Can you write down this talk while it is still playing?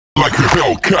like a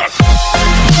bell cut.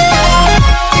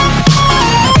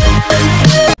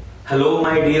 Hello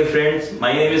my dear friends,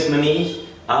 my name is Manish,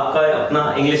 आपका अपना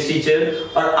English teacher.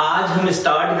 और आज हम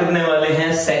स्टार्ट करने वाले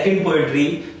हैं सेकंड पोएट्री,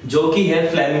 जो कि है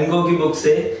फ्लैमिंगो की बुक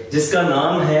से, जिसका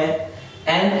नाम है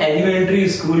an elementary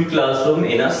school classroom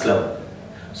in a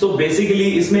slum. So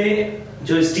basically इसमें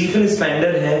जो स्टीफन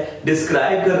स्पेंडर है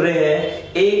डिस्क्राइब कर रहे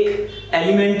हैं एक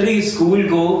एलिमेंट्री स्कूल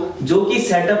को, जो कि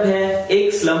सेटअप है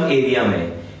एक स्लम एरिया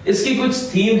में। इसकी कुछ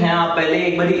थीम है, आप पहले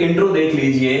एक बार इंट्रो देख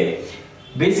लीजिए।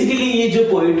 बेसिकली ये जो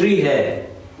पोएट्री है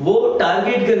वो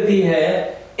टारगेट करती है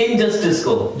इनजस्टिस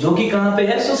को, जो कि कहां पे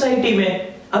है, सोसाइटी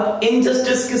में। अब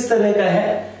इनजस्टिस किस तरह का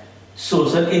है,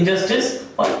 सोशल इनजस्टिस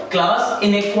और क्लास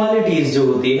इनइक्वालिटीज जो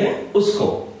होती है उसको।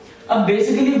 अब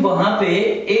बेसिकली वहां पे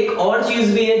एक और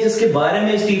चीज भी है जिसके बारे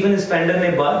में स्टीफन स्पेंडर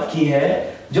ने बात की है,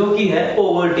 जो कि है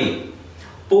पॉवर्टी।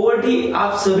 पॉवर्टी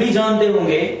आप सभी जानते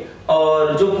होंगे,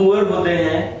 और जो पुअर होते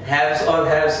हैं, हैव्स और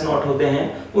हैव्स नॉट होते हैं,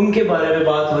 उनके बारे में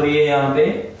बात हो रही है यहाँ पे।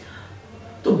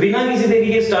 तो बिना किसी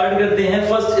देरी के स्टार्ट करते हैं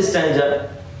first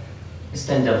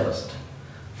stanza first.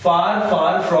 Far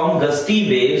far from gusty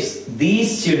waves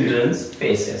these children's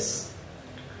faces.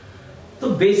 तो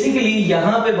बेसिकली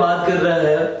यहां पे बात कर रहा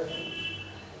है,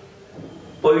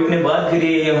 पोइट ने बात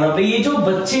करी है यहां पे, ये जो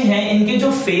बच्चे हैं इनके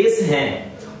जो फेस हैं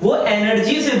वो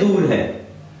एनर्जी से दूर है।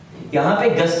 यहां पे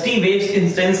गस्टी वेव्स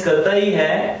इंस्टेंस करता ही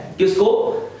है किसको,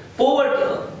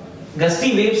 पोवर्टी।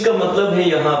 गस्टी वेव्स का मतलब है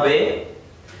यहां पे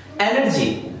एनर्जी।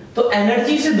 तो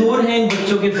एनर्जी से दूर है इन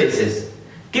बच्चों के फेसेस।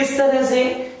 किस तरह से,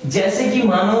 जैसे कि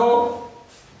मानो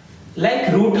लाइक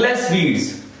रूटलेस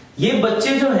वीड्स। ये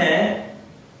बच्चे जो हैं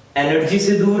एनर्जी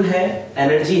से दूर है,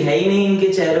 एनर्जी है ही नहीं इनके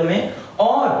चेहरों में,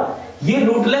 और ये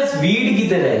रूटलेस वीड की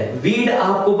तरह। वीड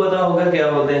आपको पता होगा क्या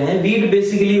होते हैं। वीड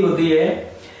बेसिकली होती है,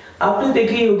 आपने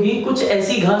देखी होगी, कुछ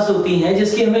ऐसी घास होती है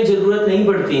जिसकी हमें जरूरत नहीं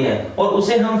पड़ती है और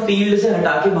उसे हम फील्ड से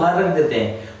हटा के बाहर रख देते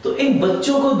हैं। तो इन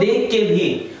बच्चों को देख के भी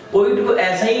पोइट को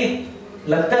ऐसा ही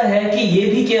लगता है कि ये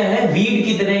भी क्या है, वीड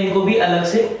की तरह, इनको भी अलग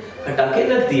से हटा के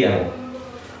रख दिया।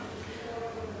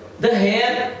 The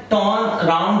hair torn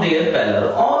round there parallel.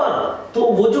 और तो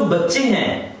वो जो बच्चे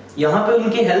हैं, यहाँ पे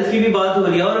उनकी हेल्थ की भी बात हो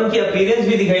रही है और उनकी अपीयरेंस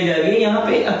भी दिखाई जा रही है। यहाँ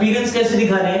पे अपीयरेंस कैसे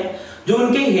दिखा रहे हैं, जो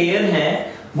उनके हेयर हैं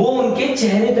वो उनके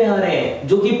चेहरे पे आ रहे हैं,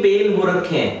 जो कि पेल हो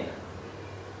रखे हैं।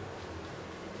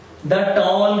 The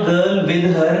tall girl with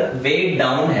her wait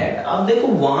down head. अब देखो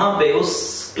वहां पे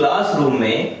उस क्लासरूम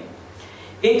में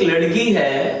एक लड़की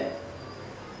है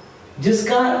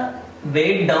जिसका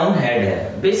वेट डाउन हेड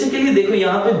है। बेसिकली देखो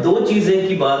यहाँ पे दो चीजें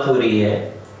की बात हो रही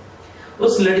है।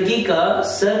 उस लड़की का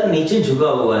सर नीचे झुका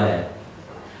हुआ है।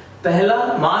 पहला,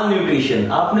 माल न्यूट्रिशन,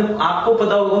 आपको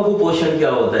पता होगा कुपोषण क्या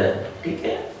होता है, ठीक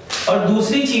है। और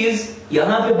दूसरी चीज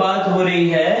यहां पे बात हो रही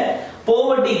है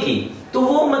पॉवर्टी की। तो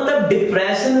वो मतलब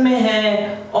डिप्रेशन में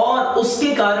है और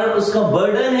उसके कारण उसका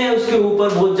बर्डन है उसके ऊपर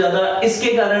बहुत ज्यादा।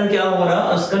 इसके कारण क्या हो रहा,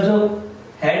 उसका जो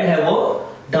हेड है वो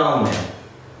डाउन है।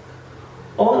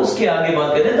 और उसके आगे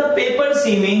बात करें, the paper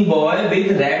seeming boy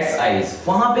with rats eyes.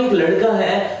 वहां पे एक लड़का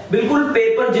है बिल्कुल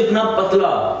पेपर जितना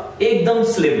पतला, एकदम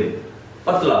स्लिम,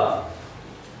 पतला,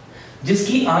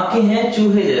 जिसकी आंखें हैं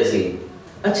चूहे जैसी।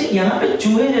 अच्छा, यहाँ पे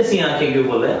चूहे जैसी आंखें क्यों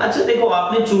बोल रहे हैं? अच्छा देखो,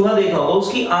 आपने चूहा देखा होगा,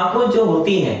 उसकी आंखें जो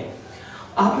होती हैं,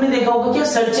 आपने देखा होगा क्या,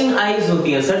 सर्चिंग आईज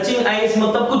होती है। सर्चिंग आईज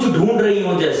मतलब कुछ ढूंढ रही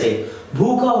हो, जैसे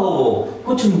भूखा हो वो,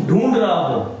 कुछ ढूंढ रहा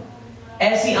हो,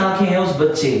 ऐसी आंखें हैं उस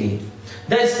बच्चे की।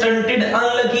 The stunted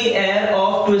unlucky air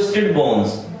of twisted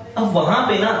bones. अब वहां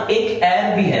पे ना एक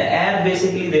एयर भी है। एयर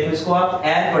बेसिकली देखो, इसको आप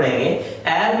एयर पढ़ेंगे।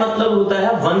 एयर मतलब होता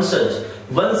है वंशज।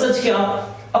 वंशज क्या,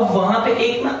 अब वहां पे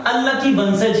एक ना अनलकी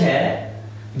वंशज है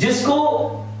जिसको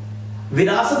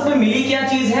विरासत में मिली क्या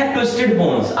चीज है, ट्विस्टेड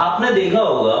बोन्स। आपने देखा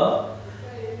होगा,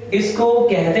 इसको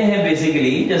कहते हैं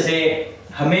बेसिकली, जैसे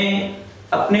हमें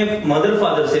अपने मदर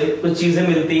फादर से कुछ चीजें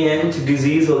मिलती हैं, कुछ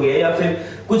डिजीज हो गया या फिर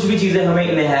कुछ भी चीजें हमें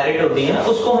इनहेरिट होती हैं,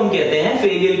 उसको हम कहते हैं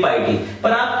फेलियल पाइटी।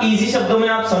 पर आप इजी शब्दों में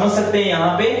आप समझ सकते हैं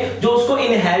यहाँ पे, जो उसको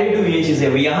इनहेरिट हुई है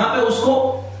चीजें, यहाँ पे उसको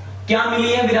क्या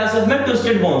मिली है विरासत में,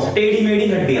 ट्विस्टेड बोन्स, टेढ़ी मेढ़ी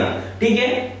हड्डियां, ठीक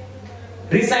है।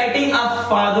 Reciting of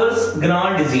fathers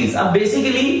grand disease. अब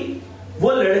बेसिकली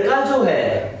वो लड़का जो है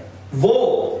वो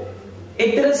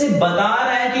एक तरह से बता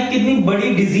रहा है कि कितनी बड़ी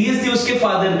डिजीज थी उसके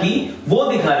फादर की, वो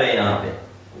दिखा रहे हैं यहां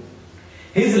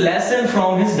पे। His lesson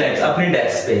from his desk, अपने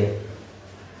डेस्क पे।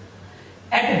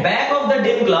 At back of the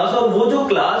dim class. और वो जो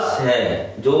क्लास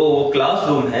है, जो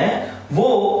क्लासरूम है, वो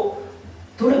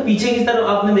थोड़ा पीछे की तरफ,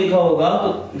 आपने देखा होगा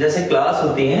तो जैसे क्लास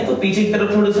होती है तो पीछे की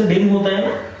तरफ थोड़ा सा डिम होता है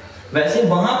ना, वैसे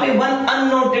वहां पे one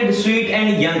unnoted sweet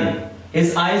and young,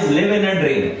 his eyes live in a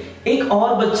dream. एक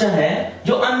और बच्चा है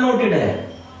जो अननोटेड है।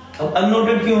 अब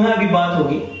अननोटेड क्यों है, अभी बात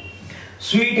होगी।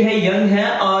 स्वीट है, यंग है,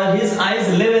 और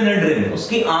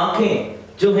आंखें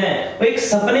जो हैं वो एक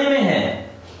सपने में है,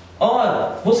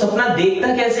 और वो सपना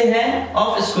देखता कैसे है?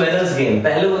 Of squirrels game.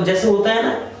 पहले वो जैसे होता है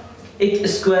ना, एक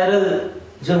स्क्वायरल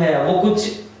जो है वो कुछ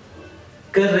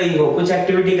कर रही हो, कुछ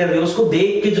एक्टिविटी कर रही हो, उसको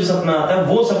देख के जो सपना आता है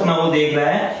वो सपना वो देख रहा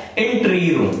है इन ट्री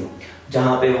रूम,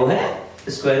 जहां पे वो है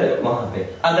स्क्वायरल वहां पे।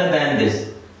 अदर देन दिस,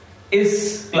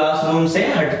 इस क्लासरूम से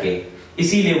हटके,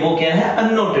 इसीलिए वो क्या है?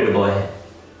 अननोटेड बॉय है।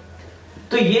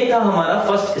 तो ये था हमारा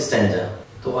फर्स्ट स्टैंजा।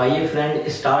 तो आइए फ्रेंड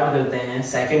स्टार्ट करते हैं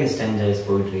सेकंड स्टैंजा इस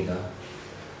पोइट्री का।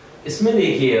 इसमें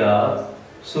देखिए आप,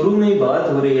 शुरू में ही बात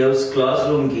हो रही है उस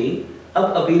क्लासरूम की,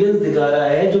 अब अपीयरेंस दिखा रहा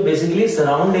है जो बेसिकली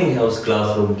सराउंडिंग है उस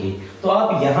क्लासरूम की। तो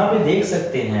आप यहाँ पे देख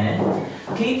सकते हैं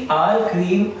कि आर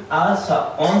क्रीम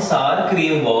ऑन सार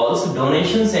क्रीम वॉल्स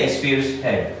डोनेशन से एक्सपीरियंस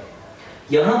है।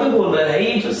 यहाँ पे बोल रहा है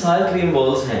ये जो सार क्रीम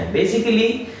वॉल्स हैं बेसिकली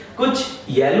कुछ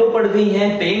येलो पड़ गई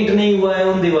हैं, पेंट नहीं हुआ है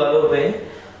उन दीवारों पे,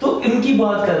 तो इनकी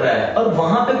बात कर रहा है। और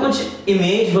वहां पे कुछ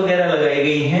इमेज वगैरह लगाई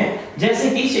गई हैं, जैसे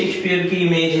कि शेक्सपियर की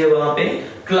इमेज है वहां पे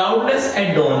क्लाउडलेस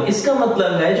एट डॉन। इसका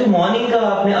मतलब है जो मॉर्निंग का,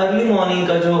 आपने अर्ली मॉर्निंग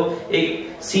का जो एक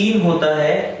सीन होता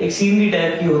है, एक सीनरी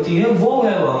टाइप की होती है, वो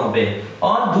है वहां पे।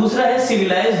 और दूसरा है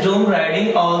सिविलाइज्ड डोम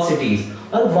राइडिंग ऑल सिटीज,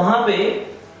 और वहां पे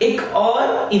एक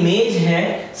और इमेज है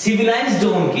सिविलाइज्ड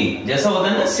डोम की। जैसा होता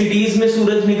है ना सिटीज में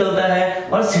सूरज निकलता है,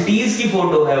 और सिटीज की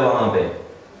फोटो है वहां पे।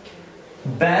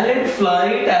 बैलेट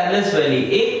फ्लारी टायरलेस वैली,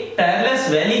 एक टायरलेस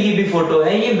वैली की भी फोटो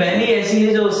है। ये वैली ऐसी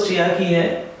है जो ऑस्ट्रिया की है,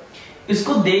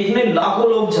 इसको देखने लाखों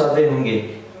लोग जाते होंगे।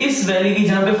 इस वैली की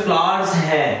जहां पे फ्लावर्स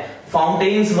हैं,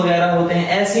 फाउंटेन्स वगैरह होते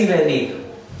हैं, ऐसी वैली,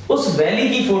 उस वैली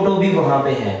की फोटो भी वहां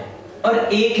पे है। और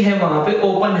एक है वहां पे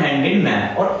ओपन हैंडेड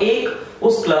मैप, और एक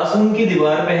उस क्लासरूम की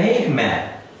दीवार पे है एक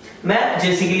मैप। मैप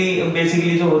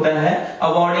बेसिकली जो होता है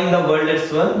awarding the world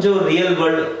it's one, जो रियल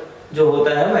वर्ल्ड जो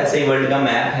होता है वैसे ही वर्ल्ड का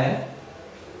मैप है।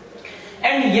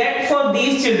 And yet for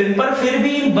these children, पर फिर भी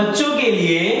इन बच्चों के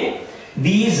लिए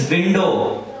these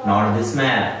window not this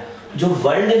map, जो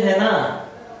वर्ल्ड है ना,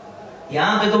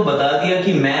 यहां पे तो बता दिया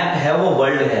कि मैप है वो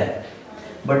वर्ल्ड है,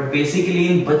 बट बेसिकली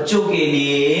इन बच्चों के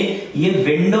लिए ये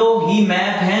विंडो ही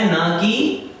मैप है, ना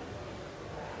कि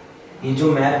ये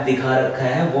जो मैप दिखा रखा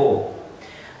है वो।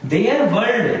 There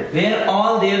world where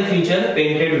all their future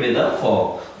painted with a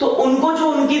fog, तो उनको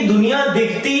जो उनकी दुनिया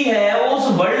दिखती है वो उस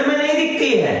वर्ल्ड में नहीं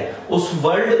दिखती है, उस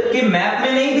वर्ल्ड के मैप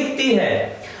में नहीं दिखती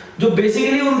है। जो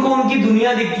बेसिकली उनको उनकी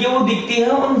दुनिया दिखती है वो दिखती है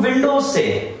उन विंडोज से।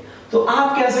 तो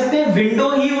आप कह सकते हैं विंडो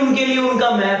ही उनके लिए उनका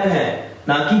मैप है,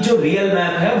 ना कि जो रियल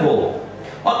मैप है वो।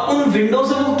 और उन विंडो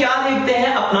से वो क्या देखते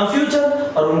हैं? अपना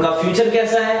फ्यूचर। और उनका फ्यूचर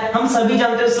कैसा है? हम सभी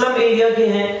जानते हैं स्लम एरिया के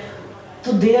हैं,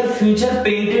 तो their future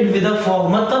painted with a fog,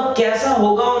 मतलब कैसा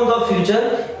होगा उनका फ्यूचर?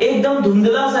 एकदम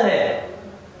धुंधला सा है।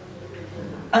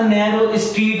 A narrow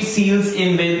street seals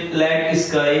in with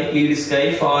lead sky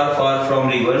far far from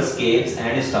rivers, caves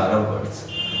and star of birds.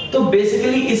 तो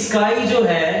बेसिकली स्काई जो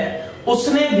है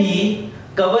उसने भी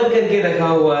कवर करके रखा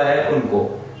हुआ है उनको,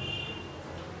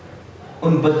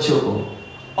 उन बच्चों को,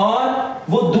 और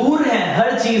वो दूर है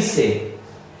हर चीज से।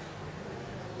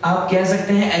 आप कह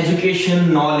सकते हैं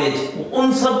एजुकेशन, नॉलेज,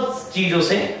 उन सब चीजों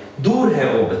से दूर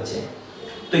है वो बच्चे।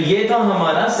 तो ये था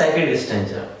हमारा सेकंड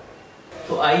स्टैंजा।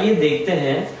 तो आइए देखते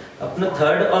हैं अपना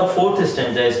थर्ड और फोर्थ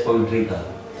स्टैंजा इस पोइट्री का।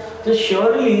 तो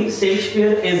surely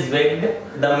Shakespeare is विग्ड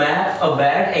the map a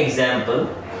bad example.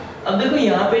 अब देखो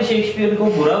यहाँ पे शेक्सपियर को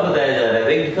बुरा बताया जा रहा है,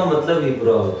 विग्ड का मतलब ही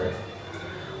बुरा होता है,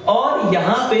 और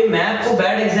यहाँ पे मैप को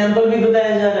बैड एग्जाम्पल भी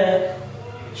बताया जा रहा है।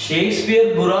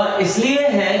 शेक्सपियर बुरा इसलिए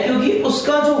है क्योंकि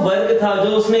उसका जो वर्क था, जो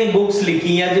उसने बुक्स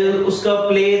लिखी या जो उसका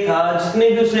प्ले था, जितने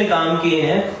भी उसने काम किए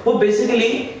हैं, वो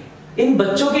बेसिकली इन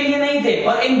बच्चों के लिए नहीं थे,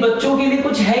 और इन बच्चों के लिए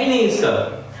कुछ है ही नहीं इसका।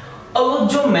 और वो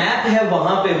जो मैप है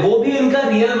वहां पे वो भी इनका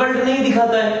रियल वर्ल्ड नहीं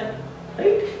दिखाता है,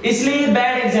 राइट? इसलिए ये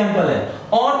बैड एग्जांपल है।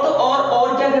 और तो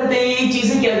और क्या करते हैं ये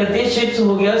चीजें, क्या करते हैं? शिप्स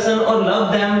हो गया, सन और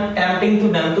love them tempting to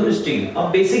them to steal.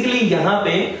 अब बेसिकली यहाँ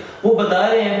पे वो बता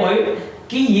रहे हैं पॉइंट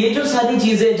कि ये जो सारी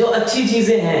चीजें, जो अच्छी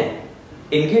चीजें हैं,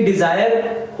 इनकी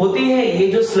डिजायर होती है। ये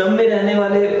जो स्लम में रहने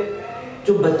वाले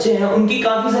जो बच्चे हैं उनकी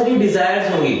काफी सारी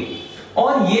डिजायर्स होंगी,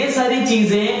 और ये सारी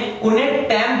चीजें उन्हें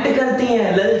टेम्प्ट करती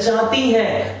हैं, ललचाती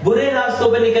हैं बुरे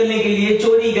रास्तों पे निकलने के लिए,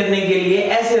 चोरी करने के लिए,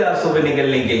 ऐसे रास्तों पे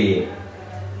निकलने के लिए।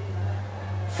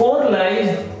 For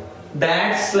lives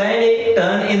that slightly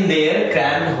turn in their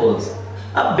cramped holes.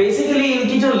 अब बेसिकली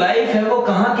इनकी जो लाइफ है वो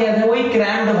कहाँ कैद है? वही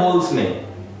क्रैम्प्ड होल्स में।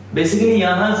 बेसिकली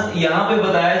यहाँ पे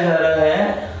बताया जा रहा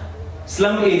है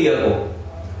स्लम एरिया को,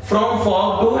 from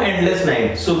fog to endless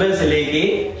night, सुबह से लेके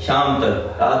शाम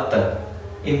तक, रात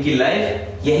तक इनकी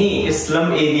लाइफ यही इस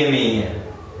स्लम एरिया में ही है।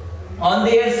 On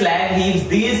their slag heaps,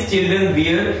 these children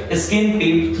wear skin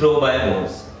peeped through by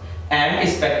bones and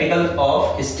spectacles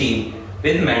of steel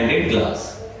with mended glass.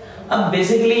 अब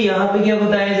बेसिकली यहाँ पे क्या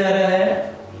बताया जा रहा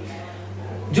है,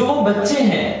 जो वो बच्चे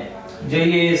हैं जो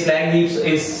ये स्लैग हीप्स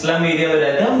इस स्लम एरिया में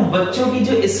रहते हैं, उन बच्चों की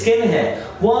जो स्किन है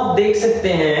वो आप देख सकते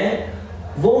हैं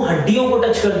वो हड्डियों को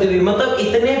टच करते हुए, मतलब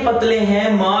इतने पतले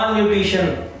हैं, माल न्यूट्रिशन,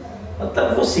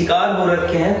 मतलब वो शिकार हो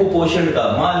रखे हैं कुपोषण का,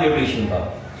 माल न्यूट्रिशन का।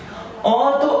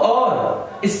 और तो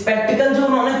और स्पेक्टिकल जो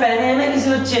उन्होंने पहने हैं ना किसी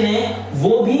बच्चे ने,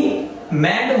 वो भी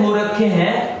मैट हो रखे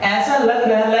हैं, ऐसा लग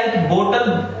रहा है like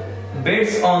bottle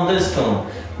beads on the stone,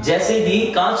 जैसे कि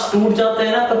कांच टूट जाता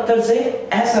है ना पत्थर से,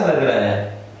 ऐसा लग रहा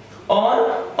है। और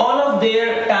all of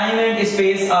their time and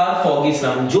space are foggy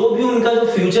slum, जो भी उनका जो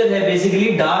फ्यूचर है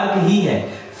बेसिकली डार्क ही है,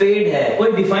 फेड है,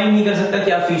 कोई डिफाइन नहीं कर सकता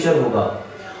क्या फ्यूचर होगा।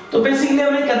 तो बेसिकली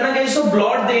हमें करना क्या है, सो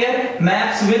blot there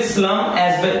maps with slum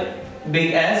as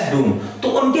big as Doom, तो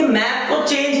उनके मैप को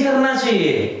चेंज करना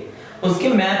चाहिए, उसके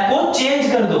मैप को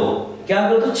चेंज कर दो, क्या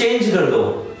कर दो, चेंज कर दो,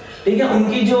 ठीक है।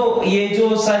 उनकी जो ये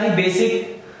जो सारी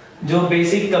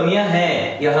बेसिक कमियां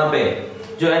हैं, यहाँ पे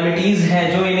जो एमिटीज हैं,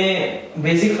 जो इन्हें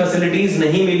बेसिक फैसिलिटीज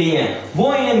नहीं मिली हैं,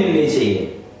 वो इन्हें मिलनी चाहिए।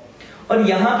 और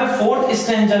यहाँ पे फोर्थ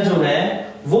स्टैंजा जो है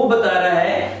वो बता रहा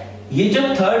है, ये जो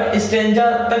थर्ड स्टैंजा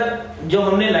तक जो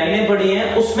हमने लाइनें पढ़ी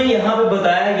हैं उसमें यहाँ पे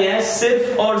बताया गया है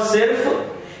सिर्फ और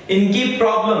सिर्फ इनकी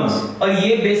प्रॉब्लम्स, और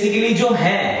ये बेसिकली जो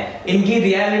है इनकी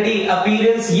रियलिटी,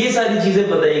 अपीयरेंस, ये सारी चीजें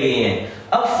बताई गई हैं।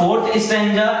 अब फोर्थ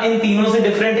स्टैंजा इन तीनों से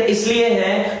डिफरेंट इसलिए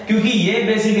है क्योंकि ये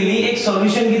बेसिकली एक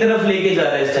सॉल्यूशन की तरफ लेके जा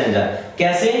रहा है स्टैंजा।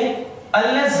 कैसे?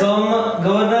 Unless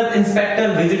governor, inspector,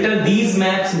 visitor, these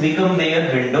maps become their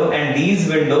window and these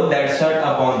window that shut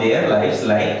upon their lives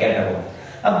like catacombs.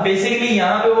 अब बेसिकली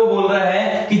यहाँ पे वो बोल रहा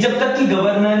है कि जब तक कि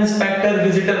गवर्नर, इंस्पेक्टर,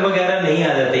 विजिटर वगैरह नहीं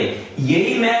आ जाते,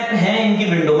 यही मैप है इनकी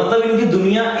विंडो, मतलब इनकी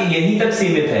दुनिया यहीं तक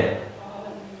सीमित है।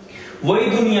 वही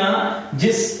दुनिया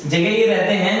जिस जगह ये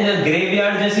रहते हैं, जो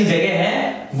ग्रेवयार्ड जैसी जगह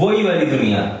है, वही वाली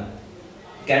दुनिया।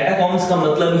 कैटाकॉम्स का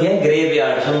मतलब ही है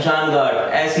ग्रेवयार्ड, शमशान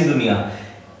घाट, ऐसी दुनिया,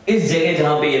 इस जगह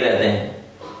जहां पे ये रहते हैं,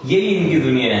 यही इनकी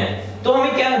दुनिया है। तो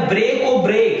हमें क्या, ब्रेक ओ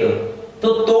ब्रेक,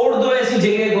 तो तोड़ दो ऐसी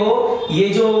जगह को, ये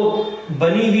जो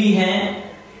बनी हुई है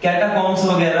कैटाकॉम्स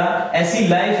वगैरह, ऐसी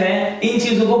लाइफ है, इन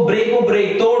चीजों को ब्रेक ओ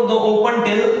ब्रेक, तोड़ दो, open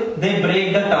till they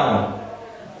break the town.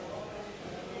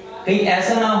 कहीं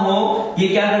ऐसा ना हो ये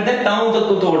क्या करते हैं, टाउन तक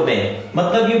को तोड़ दें,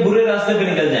 मतलब ये बुरे रास्ते पे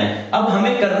निकल जाएं। अब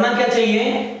हमें करना क्या चाहिए,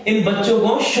 इन बच्चों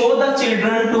को show the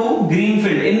children to green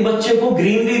field, इन बच्चों को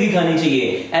ग्रीनरी दिखानी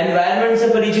चाहिए, एनवायरनमेंट से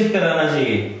परिचित कराना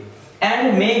चाहिए,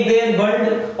 एंड मेक देयर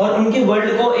वर्ल्ड, और उनके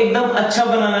वर्ल्ड को एकदम अच्छा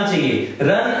बनाना चाहिए।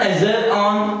 Run ager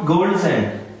on gold sand,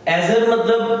 ager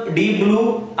मतलब डीप ब्लू,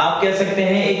 आप कह सकते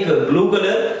हैं एक ब्लू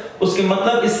कलर, उसके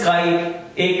मतलब स्काई,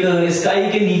 एक स्काई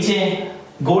के नीचे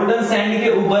गोल्डन सैंड के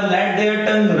ऊपर, late there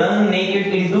tongue run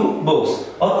naked into books,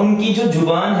 और उनकी जो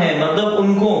जुबान है मतलब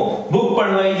उनको बुक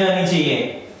पढ़वाई जानी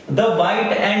चाहिए। The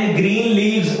white and green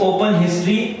leaves open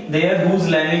history there whose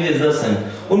language is the सन,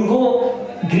 उनको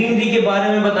ग्रीनरी के बारे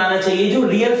में बताना चाहिए, जो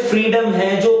रियल फ्रीडम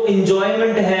है, जो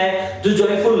इंजॉयमेंट है, जो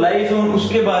जॉयफुल लाइफ है,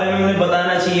 उसके बारे में उन्हें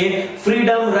बताना चाहिए।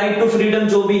 फ्रीडम, राइट टू फ्रीडम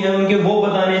जो भी है उनके, वो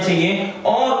बताने चाहिए,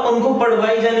 और उनको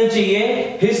पढ़वाई जानी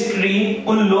चाहिए हिस्ट्री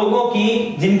उन लोगों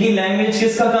की जिनकी लैंग्वेज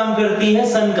किसका काम करती है,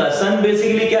 सन का। सन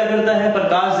बेसिकली क्या करता है,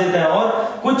 प्रकाश देता है,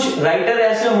 और कुछ राइटर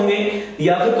ऐसे होंगे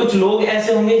या फिर कुछ लोग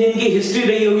ऐसे होंगे जिनकी हिस्ट्री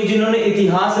रही होगी, जिन्होंने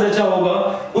इतिहास रचा होगा,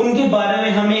 उनके बारे में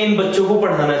हमें इन बच्चों को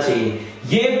पढ़ाना चाहिए।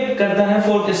 ये करता है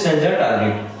फोर्थ स्टैंजा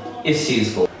टारगेट इस चीज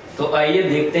को। तो आइए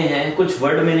देखते हैं कुछ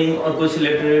वर्ड मीनिंग और कुछ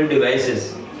लिटरेरी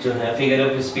डिवाइसेस जो है, फिगर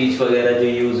ऑफ स्पीच वगैरह जो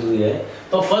यूज हुई है।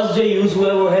 तो फर्स्ट जो यूज हुआ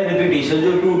है वो है रिपीटिशन,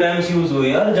 जो 2 टाइम्स यूज हुई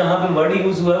है, और जहां पे वर्ड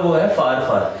यूज हुआ है वो है फार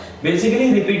फार।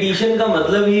 बेसिकली रिपीटिशन का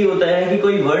मतलब ही होता है कि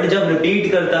कोई वर्ड जब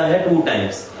रिपीट करता है 2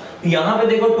 टाइम्स, यहाँ पे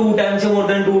देखो 2 टाइम्स या मोर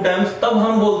देन 2 टाइम्स, तब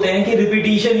हम बोलते हैं कि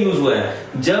रिपीटिशन यूज हुआ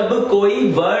है। जब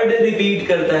कोई वर्ड रिपीट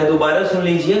करता है, दोबारा सुन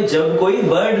लीजिए, जब कोई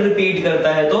वर्ड रिपीट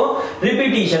करता है तो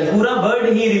रिपीटिशन, पूरा वर्ड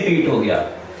ही रिपीट हो गया।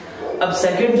 अब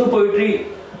सेकंड जो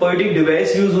पोएटिक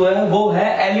डिवाइस यूज हुआ है वो है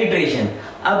एलिट्रेशन।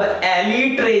 अब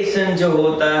एलिट्रेशन जो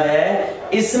होता है,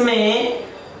 इसमें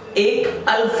एक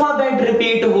अल्फाबेट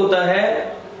रिपीट होता है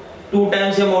 2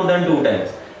 टाइम्स या मोर देन 2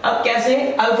 टाइम्स। अब कैसे?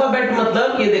 अल्फाबेट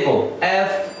मतलब ये देखो,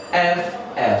 F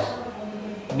F F,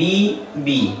 B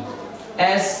B,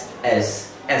 S S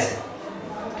S,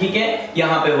 ठीक है।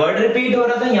 यहाँ पे वर्ड रिपीट हो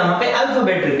रहा था, यहाँ पे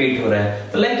अल्फाबेट रिपीट हो रहा है।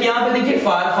 तो लाइक यहाँ पे देखिए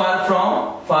फार फार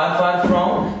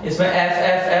फ्रॉम, इसमें F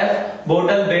F F,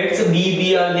 bottle bets, B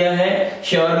B आ गया है,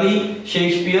 श्योरली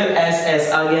शेक्सपियर, एस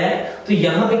एस आ गया है। तो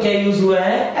यहाँ पे क्या यूज हुआ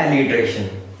है, एलिट्रेशन।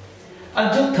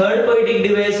 अब जो थर्ड पोएटिक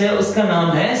डिवाइस है उसका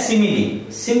नाम है सिमिली।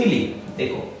 सिमिली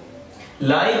देखो,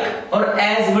 लाइक और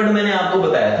एज वर्ड मैंने आपको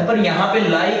बताया था, पर यहाँ पे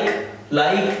लाइक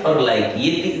लाइक और लाइक,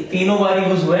 ये तीनों बार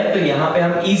यूज हुआ है, तो यहाँ पे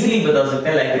हम इजीली बता सकते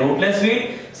हैं like rootless weed,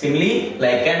 simile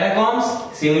like catacombs,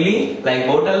 simile like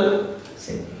bottle,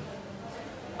 simile.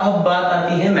 अब बात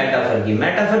आती है मेटाफर की।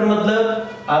 मेटाफर मतलब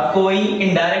आपको वही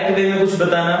इनडायरेक्ट वे में कुछ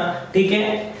बताना, ठीक है।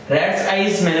 रैट्स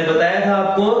आइज मैंने बताया था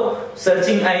आपको,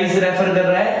 सर्चिंग आइज रेफर कर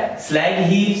रहा है। स्लैग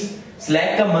हीप्स,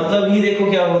 स्लैग का मतलब ही देखो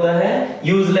क्या होता है,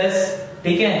 यूजलेस,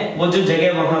 ठीक है, वो जो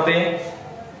जगह वहां पे।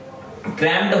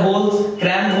 क्रैम्प्ड होल्स,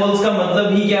 क्रैम्प्ड होल्स का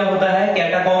मतलब ही क्या होता है,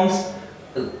 कैटाकॉम्स।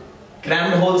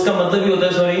 क्रैम्प्ड होल्स का मतलब ही होता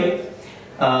है, सॉरी,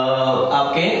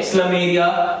 आपके slum area.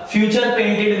 Future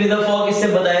painted with a fog, इससे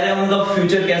बताया रहा है उनका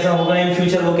फ्यूचर कैसा होगा, इन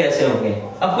फ्यूचर वो कैसे होंगे।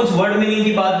 अब कुछ वर्ड मीनिंग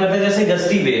की बात करते हैं, जैसे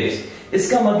गस्टी वेव्स,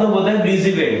 इसका मतलब होता है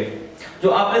ब्रीजी विंड। जो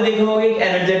आपने देखा होगा एक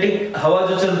एनर्जेटिक हवा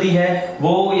जो चलती है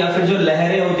वो, या फिर जो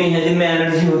लहरें होती हैं जिनमें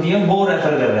एनर्जी होती है, वो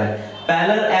रेफर कर रहा है।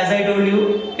 Parallel, as I told you,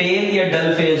 पेल या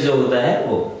डल फेस जो होता है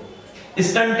वो।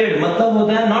 स्टंटेड मतलब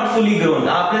होता है नॉट फुली ग्रोन।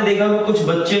 आपने देखा होगा कुछ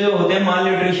बच्चे जो होते हैं माल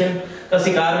न्यूट्रिशन का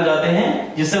शिकार हो जाते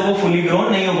हैं, जिससे वो फुली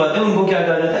ग्रोन नहीं हो पाते, उनको क्या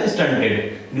कहा जाता है, स्टंटेड।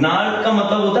 gnarled का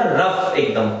मतलब होता है रफ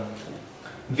एकदम।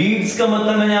 वीड्स का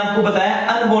मतलब मैंने आपको बताया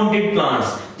अनवांटेड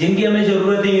प्लांट्स, जिनकी हमें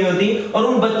जरूरत ही नहीं होती, और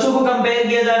उन बच्चों को कंपेयर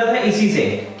किया जा रहा था इसी से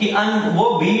कि वो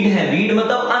वीड है, वीड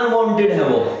मतलब अनवांटेड है,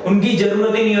 वो उनकी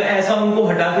जरूरत ही नहीं है, ऐसा उनको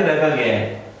हटा के रखा गया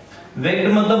है।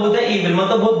 वेग्ड मतलब होता है इविल,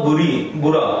 मतलब बहुत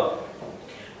बुरा।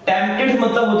 टेम्प्टेड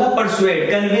मतलब होता है परसुएड,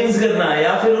 कन्विंस करना,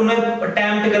 या फिर उन्हें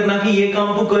टेम्प्ट करना कि ये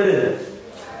काम तू कर।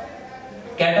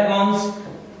 कैटाकॉम्स,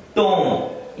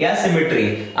 टोम या सिमेट्री,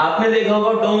 आपने देखा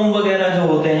होगा टोम वगैरह जो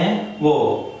होते हैं वो,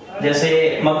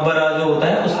 जैसे मकबरा जो होता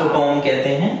है उसको टोम कहते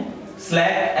हैं।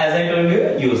 Slag, as I told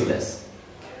you, useless.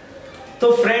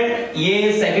 तो फ्रेंड,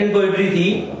 ये सेकंड पोएट्री थी।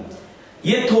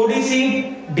 ये थोड़ी सी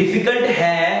डिफिकल्ट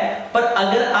है, पर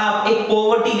अगर आप एक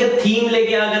पॉवर्टी का थीम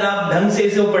लेके अगर आप ढंग से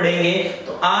इसे पढ़ेंगे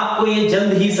तो आपको ये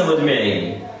जल्द ही समझ में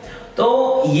आएगी।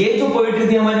 तो ये जो पोएट्री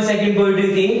थी हमारी सेकंड पोएट्री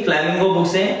थी फ्लैमिंगो बुक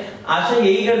से। आशा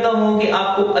यही करता हूं कि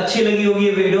आपको अच्छी लगी होगी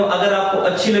ये वीडियो। अगर आपको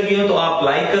अच्छी लगी हो तो आप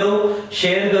लाइक करो,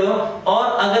 शेयर करो, और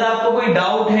अगर आपको कोई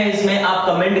डाउट है इसमें आप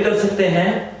कमेंट कर सकते हैं।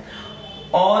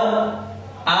 और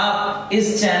आप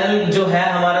इस चैनल जो है,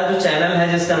 हमारा जो चैनल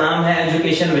है जिसका नाम है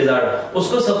एजुकेशन विजार्ड,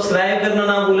 उसको सब्सक्राइब करना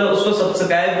ना भूलें, उसको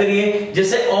सब्सक्राइब करिए,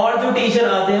 जिससे और जो टीचर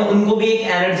आते हैं उनको भी एक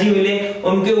एनर्जी मिले,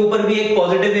 उनके ऊपर भी एक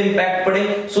पॉजिटिव इंपैक्ट पड़े,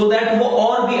 सो दैट वो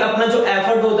और भी अपना जो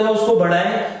एफर्ट होता है उसको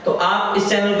बढ़ाएं। तो आप इस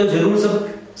चैनल को जरूर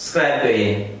सब्सक्राइब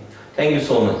करिए। Thank you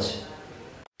so much.